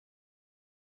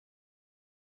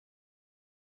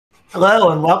Hello,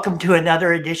 and welcome to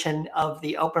another edition of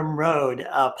The Open Road,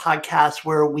 a podcast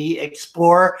where we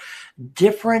explore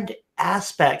different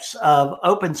aspects of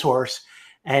open source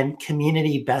and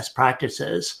community best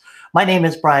practices. My name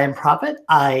is Brian Proffitt.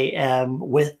 I am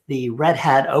with the Red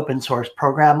Hat Open Source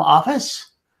Program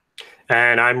Office.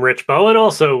 And I'm Rich Bowen,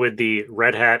 also with the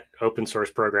Red Hat Open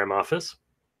Source Program Office.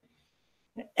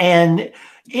 And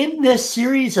in this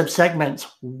series of segments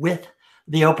with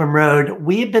the Open Road,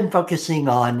 we've been focusing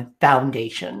on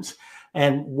foundations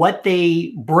and what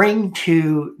they bring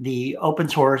to the open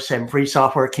source and free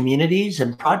software communities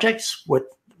and projects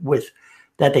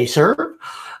that they serve.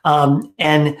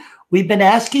 And we've been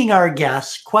asking our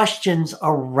guests questions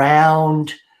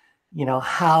around,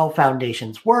 how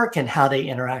foundations work and how they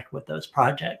interact with those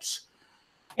projects.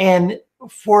 And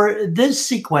for this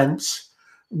sequence,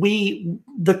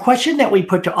 the question that we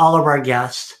put to all of our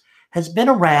guests has been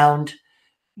around,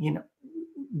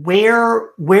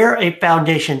 where a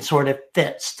foundation sort of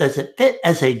fits. Does it fit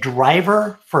as a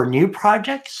driver for new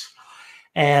projects,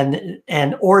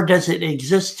 or does it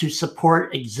exist to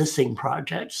support existing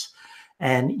projects?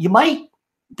 And you might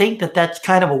think that that's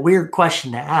kind of a weird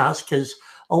question to ask, because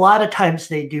a lot of times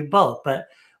they do both. But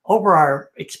over our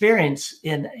experience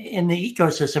in the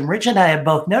ecosystem, Rich and I have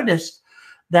both noticed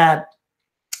that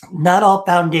not all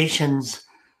foundations,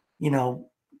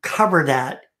 cover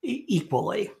that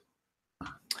equally.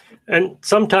 And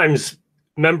sometimes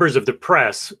members of the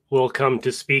press will come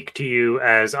to speak to you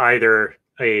as either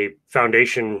a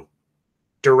foundation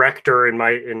director in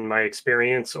my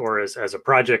experience, or as a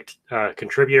project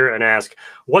contributor, and ask,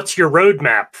 what's your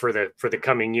roadmap for the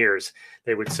coming years?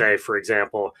 They would say, for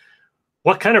example,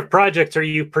 what kind of projects are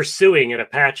you pursuing at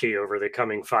Apache over the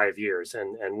coming 5 years?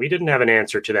 And we didn't have an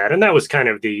answer to that. And that was kind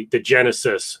of the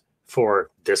genesis for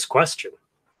this question.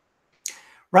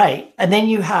 Right. And then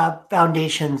you have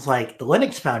foundations like the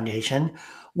Linux Foundation,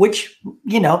 which,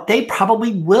 they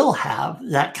probably will have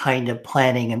that kind of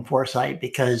planning and foresight,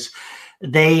 because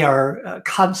they are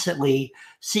constantly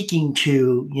seeking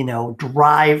to,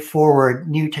 drive forward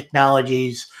new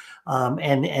technologies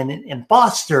and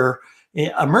foster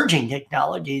emerging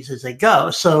technologies as they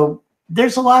go. So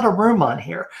there's a lot of room on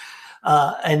here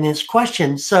in this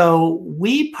question. So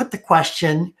we put the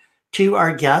question to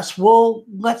our guests. Well,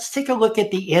 let's take a look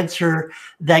at the answer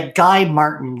that Guy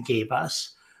Martin gave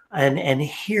us and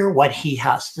hear what he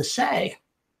has to say.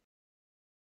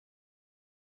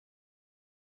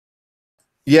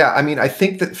 Yeah, I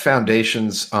think that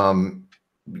foundations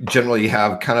generally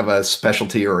have kind of a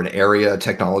specialty or an area, a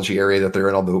technology area that they're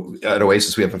in. Although at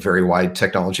OASIS, we have a very wide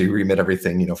technology remit,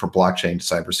 everything, from blockchain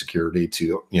to cybersecurity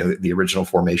to, the original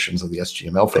formations of the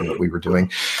SGML thing that we were doing.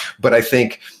 But I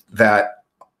think that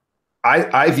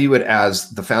I view it as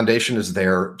the foundation is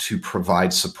there to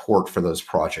provide support for those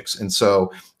projects. And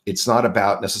so it's not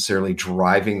about necessarily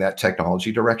driving that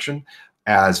technology direction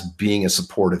as being a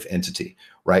supportive entity,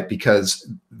 right? Because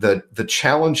the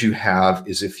challenge you have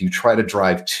is if you try to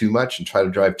drive too much of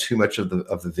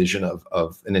the vision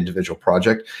of an individual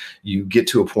project, you get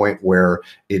to a point where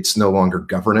it's no longer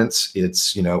governance,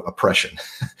 it's, oppression.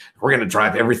 We're going to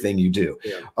drive everything you do.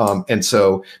 Yeah. And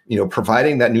so,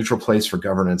 providing that neutral place for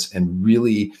governance and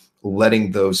really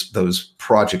letting those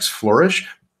projects flourish,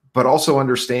 but also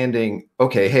understanding,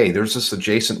 okay, hey, there's this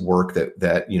adjacent work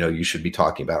that you should be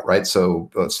talking about, right? So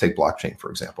let's take blockchain, for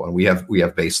example, and we have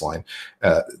Baseline,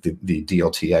 the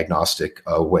DLT agnostic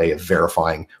way of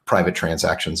verifying private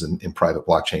transactions in private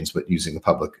blockchains, but using the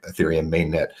public Ethereum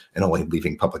mainnet and only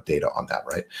leaving public data on that,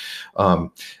 right?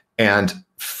 And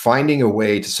finding a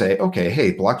way to say, okay,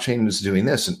 hey, blockchain is doing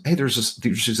this, and hey, there's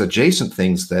these adjacent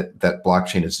things that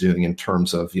blockchain is doing in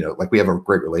terms of, like we have a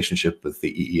great relationship with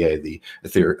the EEA,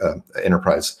 the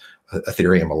Enterprise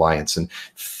Ethereum Alliance, and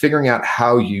figuring out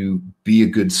how you be a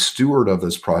good steward of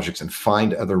those projects and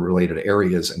find other related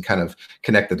areas and kind of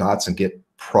connect the dots and get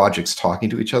projects talking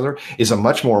to each other is a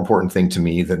much more important thing to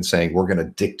me than saying we're going to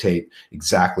dictate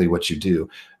exactly what you do.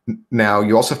 Now,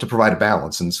 you also have to provide a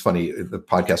balance. And it's funny, the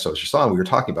podcast I was just on, we were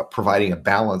talking about providing a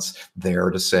balance there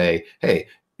to say, hey,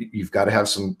 you've got to have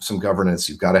some governance.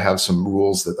 You've got to have some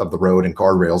rules of the road and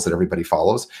guardrails that everybody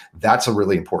follows. That's a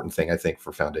really important thing, I think,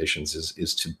 for foundations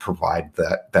is to provide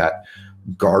that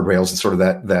guardrails and sort of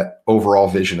that overall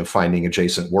vision of finding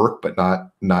adjacent work, but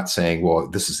not saying, well,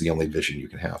 this is the only vision you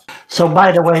can have. So,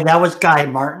 by the way, that was Guy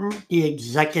Martin, the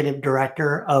executive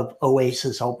director of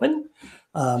OASIS Open,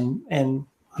 and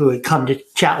who had come to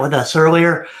chat with us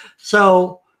earlier.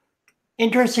 So,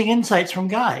 interesting insights from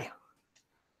Guy.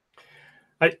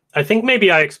 I think maybe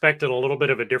I expected a little bit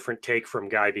of a different take from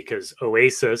Guy, because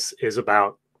OASIS is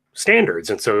about standards.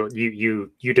 And so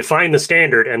you define the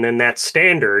standard, and then that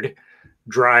standard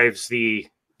drives the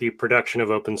production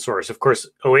of open source. Of course,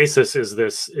 OASIS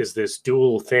is this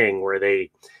dual thing where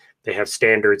they have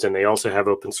standards and they also have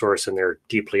open source, and they're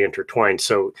deeply intertwined.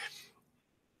 So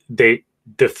the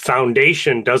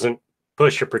foundation doesn't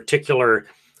push a particular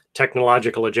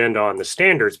technological agenda on the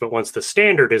standards, but once the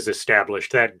standard is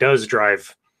established, that does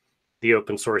drive the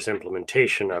open source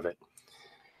implementation of it.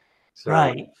 So,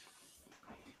 right.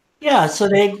 Yeah, so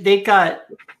they got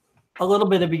a little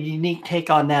bit of a unique take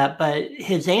on that, but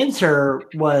his answer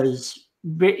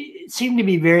seemed to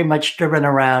be very much driven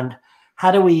around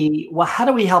how do we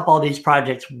help all these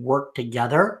projects work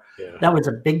together? Yeah. That was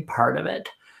a big part of it.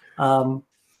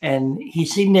 And he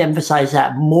seemed to emphasize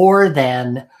that more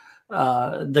than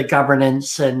the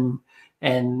governance and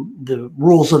the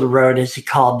rules of the road, as he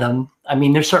called them. I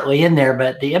mean, they're certainly in there,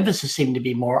 but the emphasis seemed to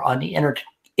be more on the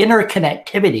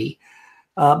interconnectivity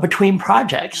between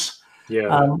projects.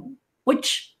 Yeah.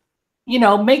 Which,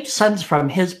 makes sense from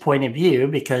his point of view,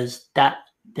 because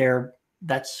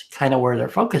that's kind of where their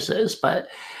focus is. But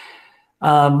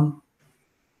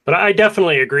I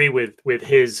definitely agree with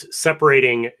his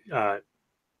separating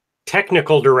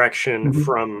technical direction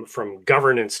from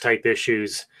governance type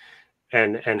issues,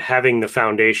 and having the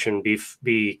foundation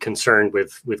be concerned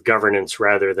with governance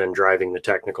rather than driving the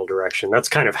technical direction. That's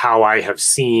kind of how I have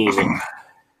seen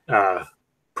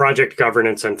project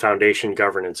governance and foundation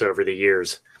governance over the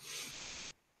years.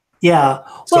 Yeah.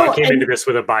 So I came into this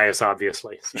with a bias,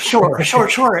 obviously. Sure.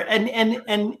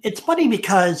 And it's funny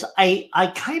because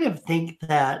I kind of think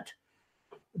that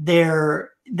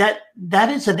that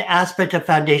is an aspect of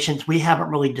foundations we haven't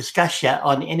really discussed yet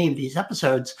on any of these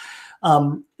episodes.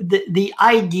 The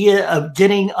idea of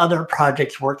getting other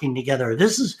projects working together.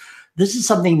 This is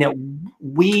something that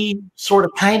we sort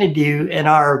of kind of do in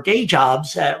our day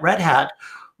jobs at Red Hat,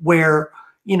 where,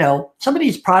 some of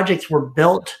these projects were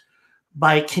built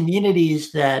by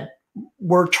communities that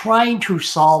were trying to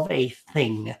solve a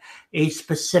thing, a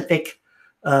specific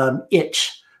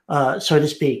itch, so to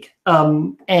speak.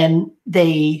 And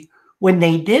when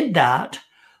they did that,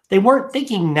 they weren't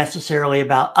thinking necessarily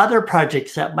about other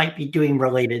projects that might be doing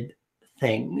related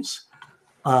things.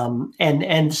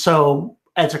 And so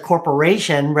as a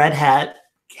corporation, Red Hat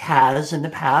has in the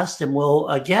past and will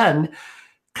again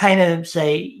kind of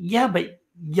say, yeah, but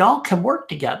y'all can work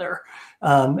together.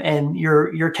 And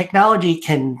your technology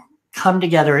can come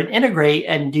together and integrate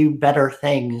and do better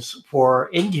things for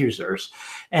end users.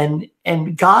 And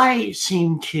Guy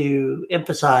seemed to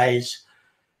emphasize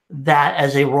that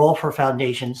as a role for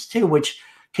foundations too, which,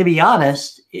 to be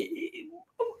honest, it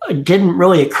didn't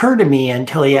really occur to me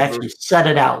until he actually said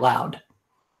it out loud.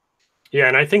 Yeah,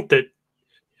 and I think that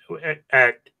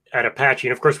at Apache,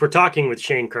 and of course we're talking with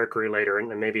Shane Curcuru later,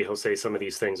 and maybe he'll say some of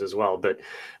these things as well. But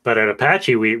at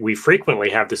Apache, we frequently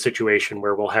have the situation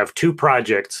where we'll have two or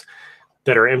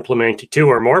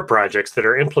more projects that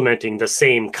are implementing the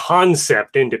same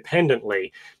concept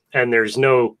independently, and there's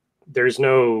no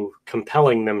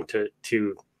compelling them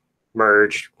to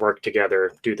merge, work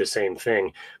together, do the same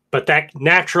thing. But that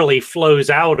naturally flows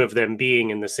out of them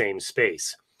being in the same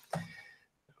space.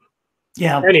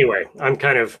 Yeah. Anyway, I'm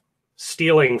kind of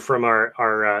stealing from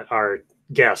our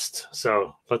guests,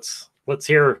 so let's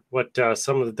hear what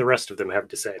some of the rest of them have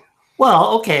to say.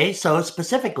 Well, okay. So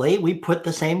specifically, we put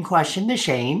the same question to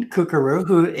Shane Curcuru,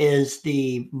 who is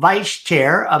the vice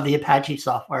chair of the Apache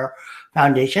Software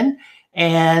Foundation.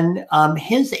 And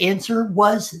his answer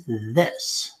was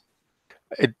this.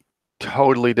 It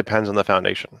totally depends on the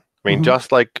foundation. I mean,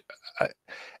 just like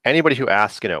anybody who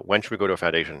asks, when should we go to a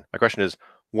foundation? My question is,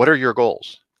 what are your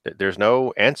goals? There's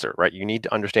no answer, right? You need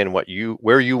to understand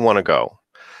where you want to go,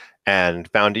 and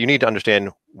you need to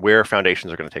understand where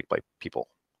foundations are going to take place, people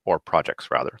or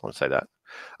projects, rather. Let's say that.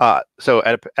 So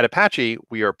at Apache,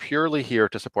 we are purely here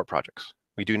to support projects.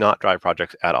 We do not drive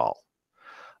projects at all.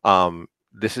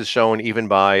 This is shown even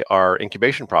by our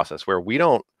incubation process, where we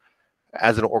don't,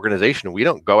 as an organization, we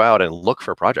don't go out and look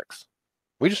for projects.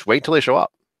 We just wait till they show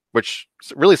up, which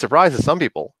really surprises some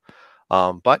people.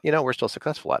 But we're still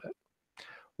successful at it,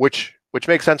 which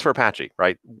makes sense for Apache,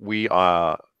 right? We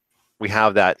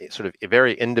have that sort of a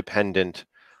very independent,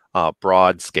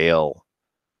 broad scale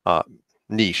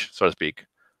niche, so to speak.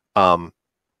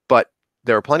 But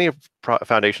there are plenty of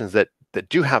foundations that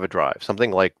do have a drive.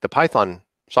 Something like the Python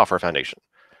Software Foundation,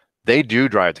 they do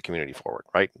drive the community forward,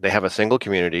 right? They have a single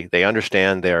community. They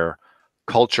understand their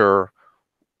culture,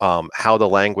 how the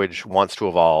language wants to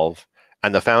evolve,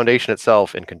 and the foundation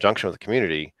itself, in conjunction with the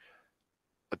community,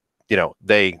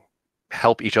 they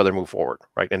help each other move forward,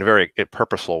 right, in a very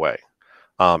purposeful way.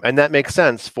 And that makes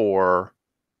sense for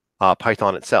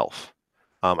Python itself.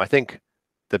 I think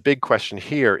the big question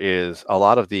here is a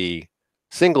lot of the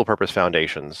single-purpose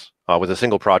foundations with a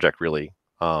single project really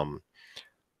are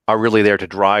really there to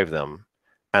drive them,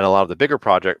 and a lot of the bigger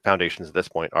project foundations at this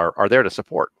point are there to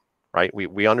support. Right?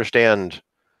 We understand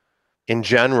in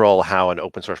general how an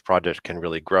open source project can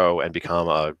really grow and become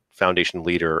a foundation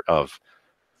leader of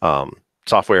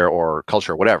software or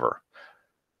culture, whatever.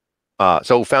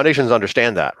 So foundations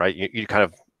understand that, right? You kind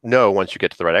of know once you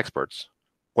get to the right experts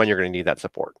when you're going to need that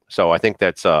support. So I think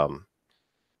that's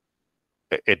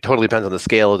it totally depends on the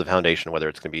scale of the foundation, whether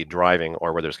it's going to be driving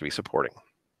or whether it's going to be supporting.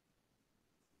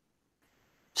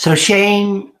 So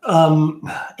Shane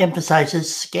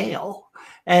emphasizes scale,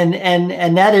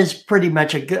 and that is pretty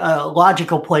much a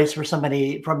logical place for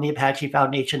somebody from the Apache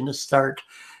Foundation to start,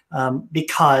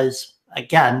 because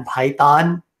again,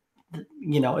 Python,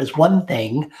 is one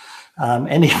thing,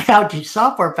 and the Apache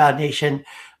Software Foundation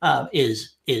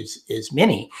is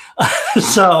many.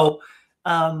 So,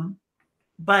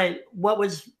 but what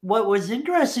was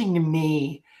interesting to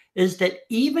me is that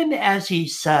even as he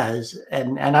says,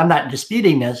 and I'm not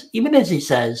disputing this, even as he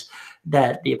says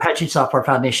that the Apache Software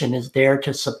Foundation is there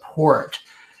to support,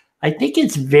 I think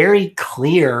it's very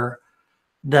clear,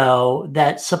 though,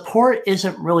 that support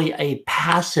isn't really a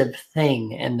passive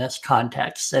thing in this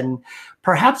context, and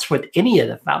perhaps with any of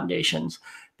the foundations,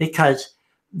 because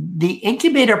the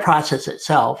incubator process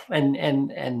itself,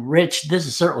 and Rich, this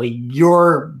is certainly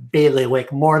your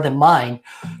bailiwick more than mine,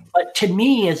 but to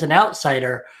me as an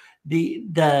outsider,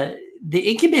 the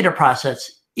incubator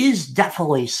process is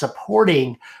definitely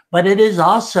supporting, but it is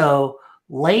also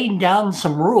laying down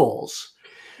some rules,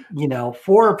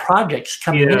 for projects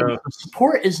coming in. So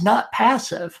support is not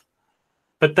passive.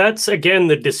 But that's again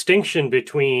the distinction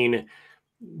between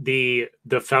the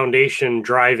foundation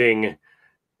driving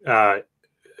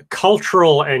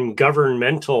cultural and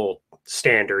governmental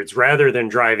standards rather than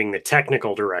driving the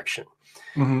technical direction.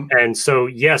 Mm-hmm. And so,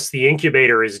 yes, the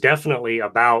incubator is definitely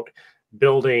about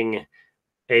building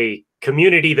a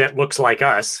community that looks like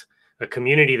us, a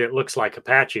community that looks like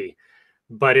Apache.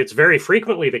 But it's very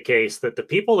frequently the case that the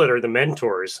people that are the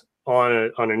mentors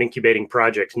on an incubating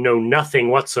project know nothing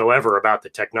whatsoever about the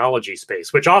technology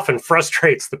space, which often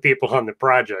frustrates the people on the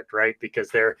project, right? Because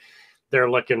they're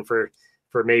looking for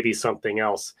maybe something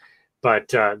else. But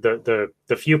the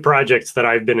few projects that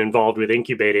I've been involved with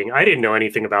incubating, I didn't know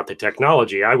anything about the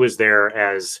technology. I was there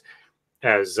as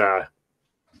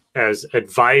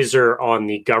advisor on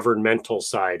the governmental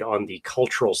side, on the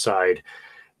cultural side,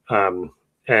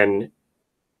 and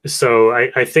so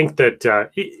I think that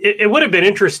it would have been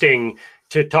interesting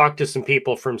to talk to some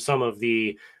people from some of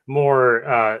the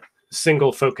more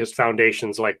single-focused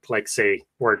foundations, like say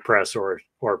WordPress or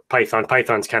Python.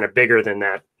 Python's kind of bigger than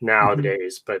that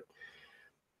nowadays, mm-hmm.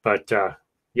 but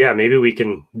yeah, maybe we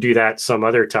can do that some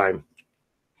other time.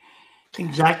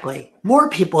 Exactly, more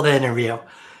people to interview.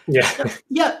 Yeah,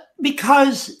 yeah,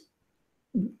 because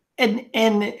and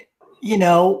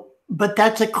but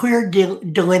that's a clear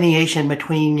delineation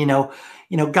between,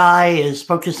 Guy is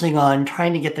focusing on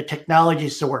trying to get the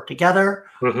technologies to work together.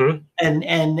 Mm-hmm. And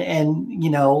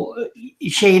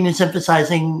Shane is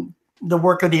emphasizing the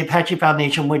work of the Apache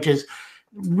Foundation, which is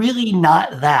really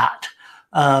not that.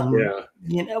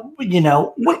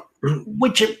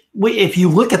 Which if you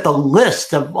look at the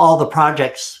list of all the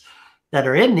projects that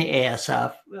are in the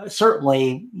ASF,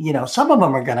 certainly, some of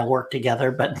them are going to work together,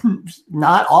 but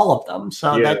not all of them.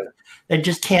 So that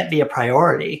just can't be a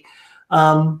priority.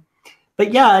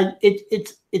 But yeah,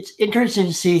 it's interesting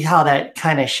to see how that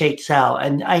kind of shakes out.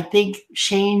 And I think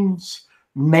Shane's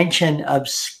mention of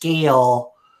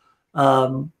scale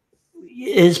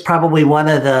is probably one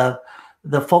of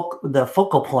the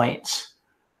focal points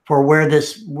for where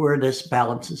this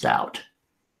balances out.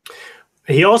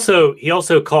 He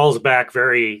also calls back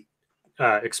very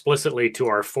explicitly to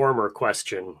our former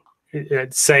question,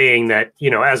 saying that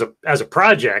as a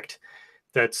project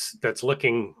that's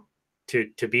looking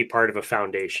to be part of a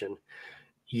foundation,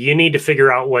 you need to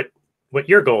figure out what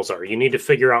your goals are. You need to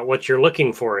figure out what you're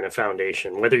looking for in a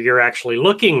foundation, whether you're actually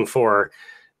looking for,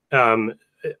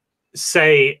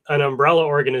 say, an umbrella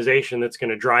organization that's going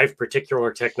to drive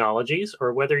particular technologies,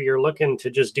 or whether you're looking to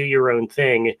just do your own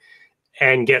thing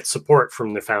and get support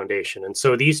from the foundation. And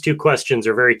so these two questions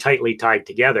are very tightly tied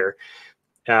together,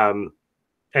 and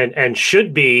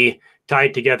should be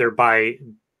tied together by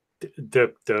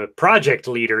the project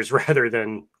leaders rather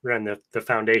than the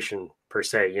foundation per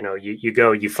se. You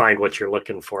go, you find what you're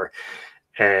looking for.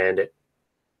 And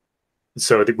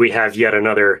so that we have yet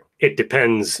another "it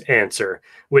depends" answer,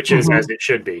 which is as it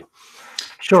should be.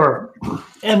 Sure.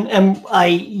 And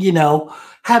I,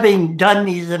 having done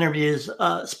these interviews,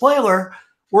 spoiler,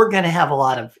 we're going to have a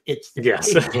lot of it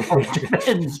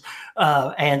depends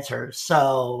answers.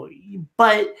 So,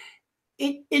 but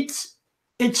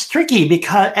it's tricky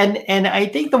because, and I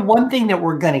think the one thing that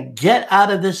we're going to get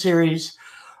out of this series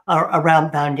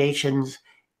around foundations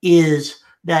is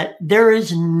that there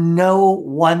is no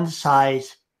one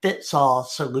size fits all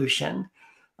solution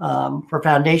for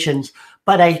foundations.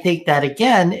 But I think that,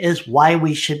 again, is why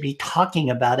we should be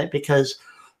talking about it, because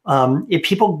if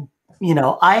people,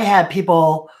 I had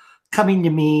people coming to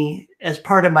me as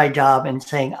part of my job and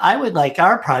saying, I would like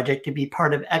our project to be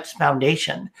part of X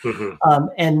Foundation.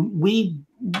 And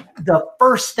the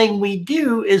first thing we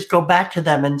do is go back to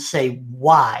them and say,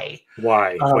 why?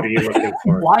 Why? What are you looking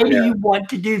for? Why do you want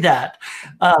to do that?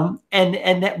 And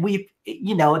that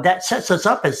that sets us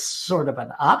up as sort of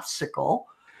an obstacle,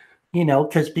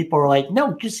 because people are like,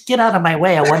 no, just get out of my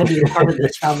way. I want to be a part of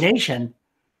this foundation.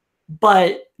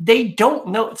 But they don't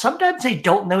know. Sometimes they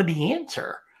don't know the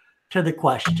answer to the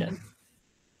question.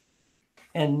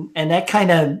 And that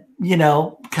kind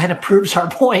of proves our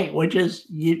point, which is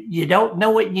you don't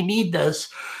know what you need this.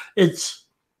 It's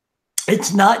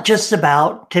not just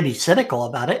about, to be cynical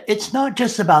about it, it's not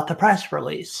just about the press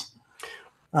release.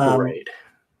 Right.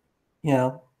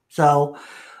 So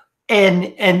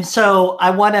and so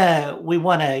we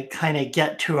want to kind of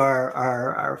get to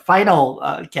our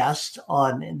final guest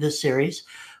on this series,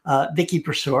 Vicki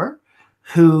Brassuer,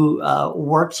 who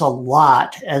works a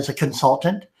lot as a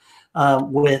consultant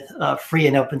with free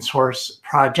and open source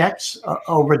projects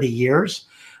over the years.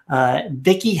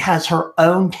 Vicki has her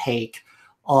own take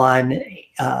on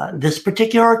this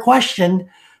particular question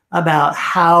about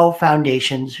how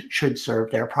foundations should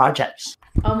serve their projects.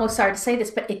 Almost sorry to say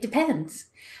this, but it depends.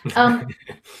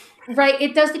 Right.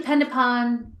 It does depend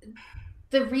upon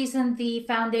the reason the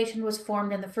foundation was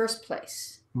formed in the first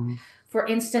place. Mm-hmm. For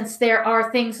instance, there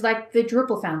are things like the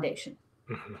Drupal Foundation.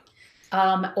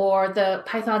 Mm-hmm. Or the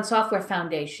Python Software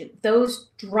Foundation.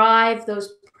 Those drive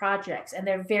those projects, and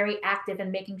they're very active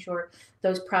in making sure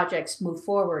those projects move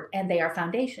forward, and they are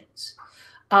foundations.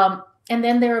 And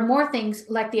then there are more things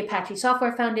like the Apache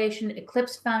Software Foundation,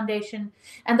 Eclipse Foundation,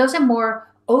 and those are more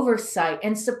oversight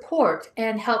and support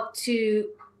and help to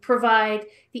provide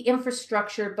the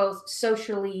infrastructure, both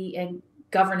socially and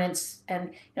governance,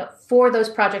 and for those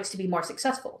projects to be more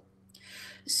successful.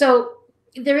 So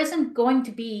there isn't going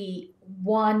to be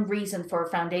one reason for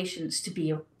foundations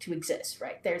to exist,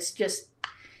 right?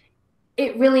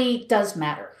 It really does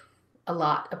matter a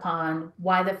lot upon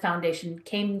why the foundation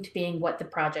came to being, what the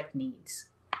project needs.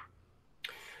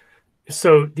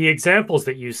 So the examples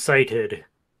that you cited,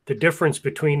 the difference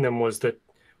between them was that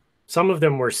some of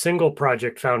them were single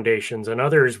project foundations and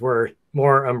others were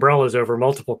more umbrellas over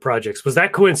multiple projects. Was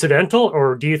that coincidental,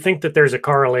 or do you think that there's a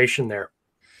correlation there?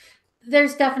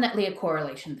 There's definitely a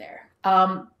correlation there.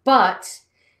 But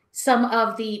some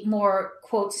of the more,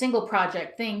 quote, single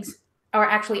project things are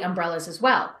actually umbrellas as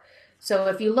well. So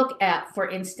if you look at, for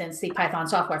instance, the Python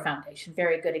Software Foundation,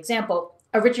 very good example,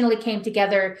 originally came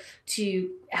together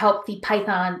to help the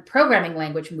Python programming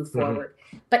language move forward.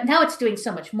 Mm-hmm. But now it's doing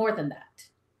so much more than that,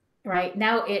 right?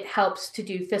 Now it helps to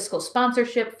do fiscal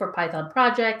sponsorship for Python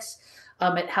projects.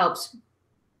 It helps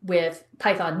with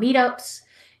Python meetups.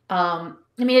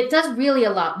 It does really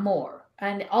a lot more.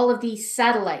 And all of these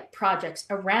satellite projects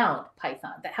around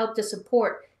Python that help to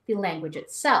support the language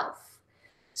itself.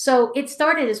 So it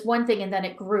started as one thing, and then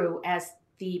it grew as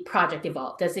the project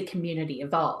evolved, as the community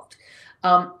evolved.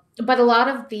 But a lot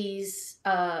of these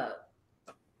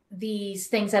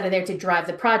things that are there to drive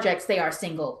the projects, they are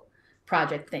single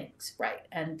project things, right?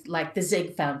 And like the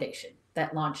Zig Foundation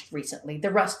that launched recently,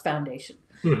 the Rust Foundation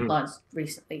launched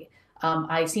recently.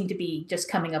 I seem to be just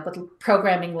coming up with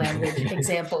programming language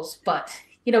examples, but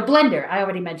Blender, I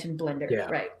already mentioned Blender,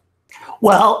 right?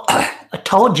 Well, I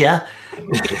told you,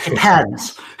 it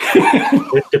depends.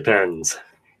 It depends.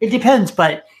 It depends,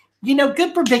 but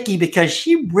good for Vicki, because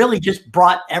she really just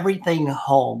brought everything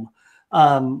home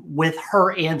with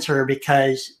her answer,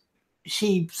 because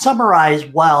she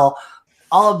summarized well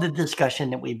all of the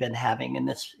discussion that we've been having in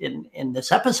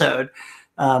this episode.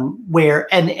 Where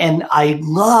I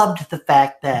loved the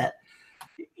fact that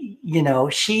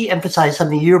she emphasized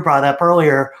something you brought up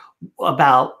earlier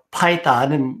about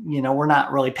Python, and we're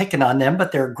not really picking on them,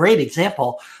 but they're a great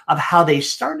example of how they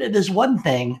started as one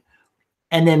thing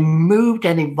and then moved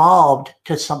and evolved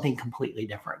to something completely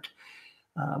different.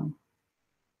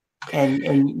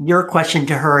 And your question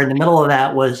to her in the middle of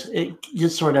that was, it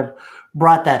just sort of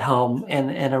brought that home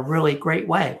in a really great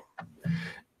way.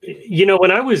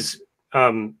 When I was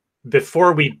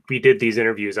before we did these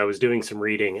interviews, I was doing some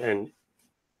reading, and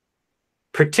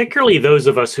particularly those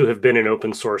of us who have been in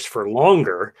open source for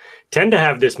longer tend to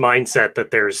have this mindset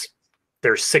that there's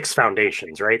 6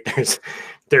 foundations, right?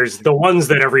 There's the ones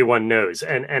that everyone knows.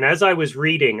 And as I was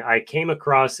reading, I came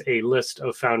across a list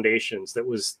of foundations that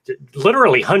was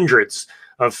literally hundreds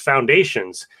of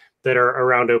foundations that are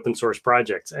around open source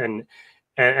projects. And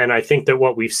I think that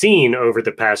what we've seen over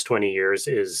the past 20 years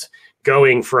is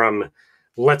going from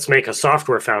let's make a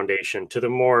software foundation to the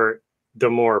more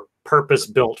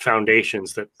purpose-built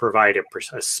foundations that provide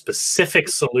a specific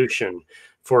solution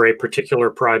for a particular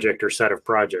project or set of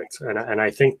projects. And I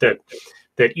think that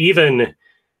even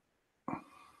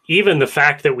the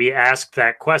fact that we asked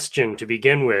that question to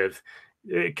begin with,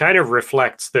 it kind of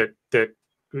reflects that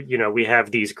we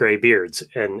have these gray beards,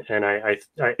 and I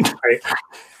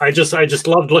just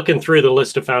loved looking through the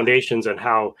list of foundations and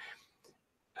how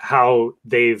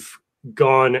they've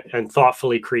gone and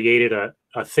thoughtfully created a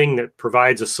thing that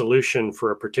provides a solution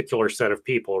for a particular set of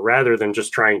people rather than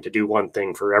just trying to do one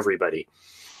thing for everybody.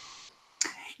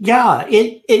 Yeah,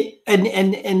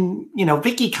 and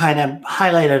Vicky kind of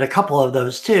highlighted a couple of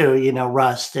those too,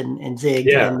 Rust and Zig,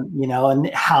 Yeah. and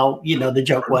how, the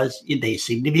joke was they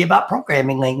seem to be about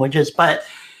programming languages, but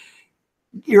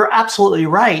you're absolutely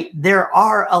right. There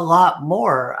are a lot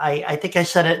more. I think I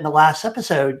said it in the last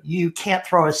episode. You can't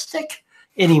throw a stick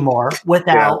anymore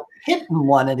without hitting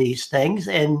one of these things.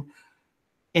 And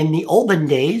in the olden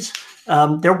days,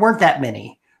 there weren't that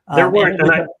many. There weren't. And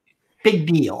it was a big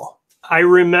deal. I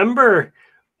remember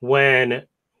when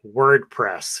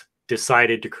WordPress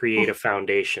decided to create a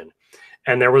foundation,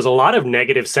 and there was a lot of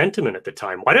negative sentiment at the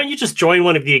time. Why don't you just join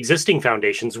one of the existing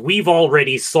foundations? We've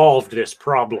already solved this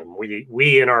problem.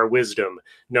 We in our wisdom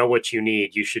know what you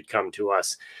need. You should come to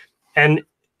us. And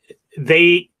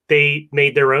they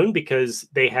made their own because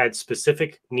they had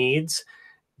specific needs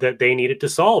that they needed to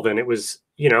solve. And it was,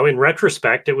 in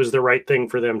retrospect, it was the right thing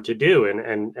for them to do.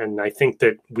 And I think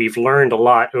that we've learned a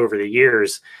lot over the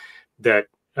years that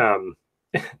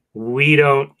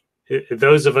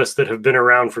those of us that have been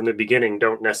around from the beginning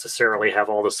don't necessarily have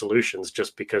all the solutions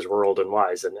just because we're old and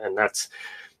wise. And that's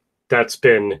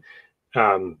been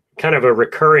kind of a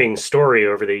recurring story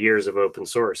over the years of open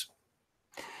source.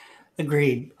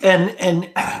 Agreed. And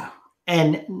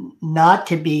not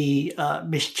to be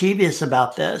mischievous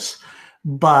about this,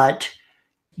 but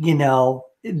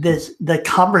the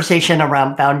conversation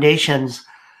around foundations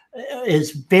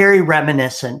is very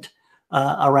reminiscent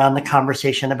around the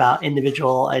conversation about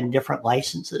individual and different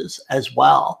licenses as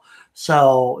well.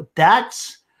 So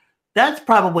that's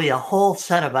probably a whole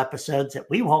set of episodes that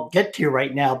we won't get to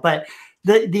right now. But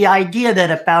the idea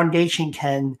that a foundation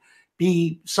can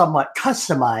be somewhat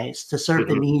customized to serve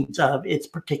the needs of its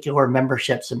particular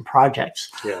memberships and projects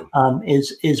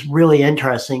is really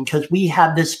interesting, because we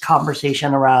have this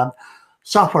conversation around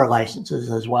software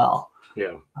licenses as well.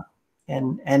 Yeah.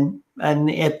 And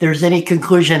if there's any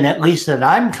conclusion, at least that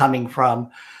I'm coming from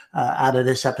out of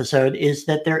this episode, is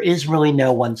that there is really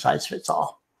no one size fits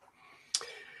all.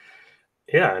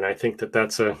 Yeah, and I think that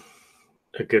that's a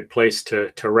good place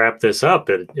to wrap this up.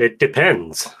 It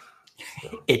depends.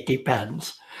 It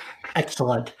depends.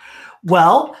 Excellent.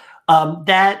 Well,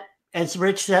 that, as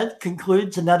Rich said,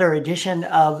 concludes another edition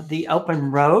of The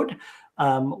Open Road.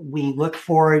 We look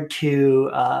forward to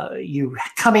you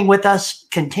coming with us,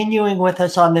 continuing with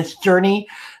us on this journey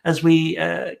as we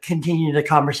continue the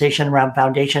conversation around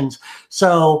foundations.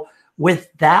 So with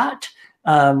that,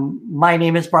 my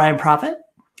name is Brian Proffitt.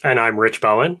 And I'm Rich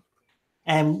Bowen.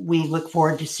 And we look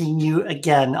forward to seeing you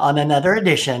again on another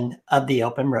edition of The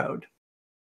Open Road.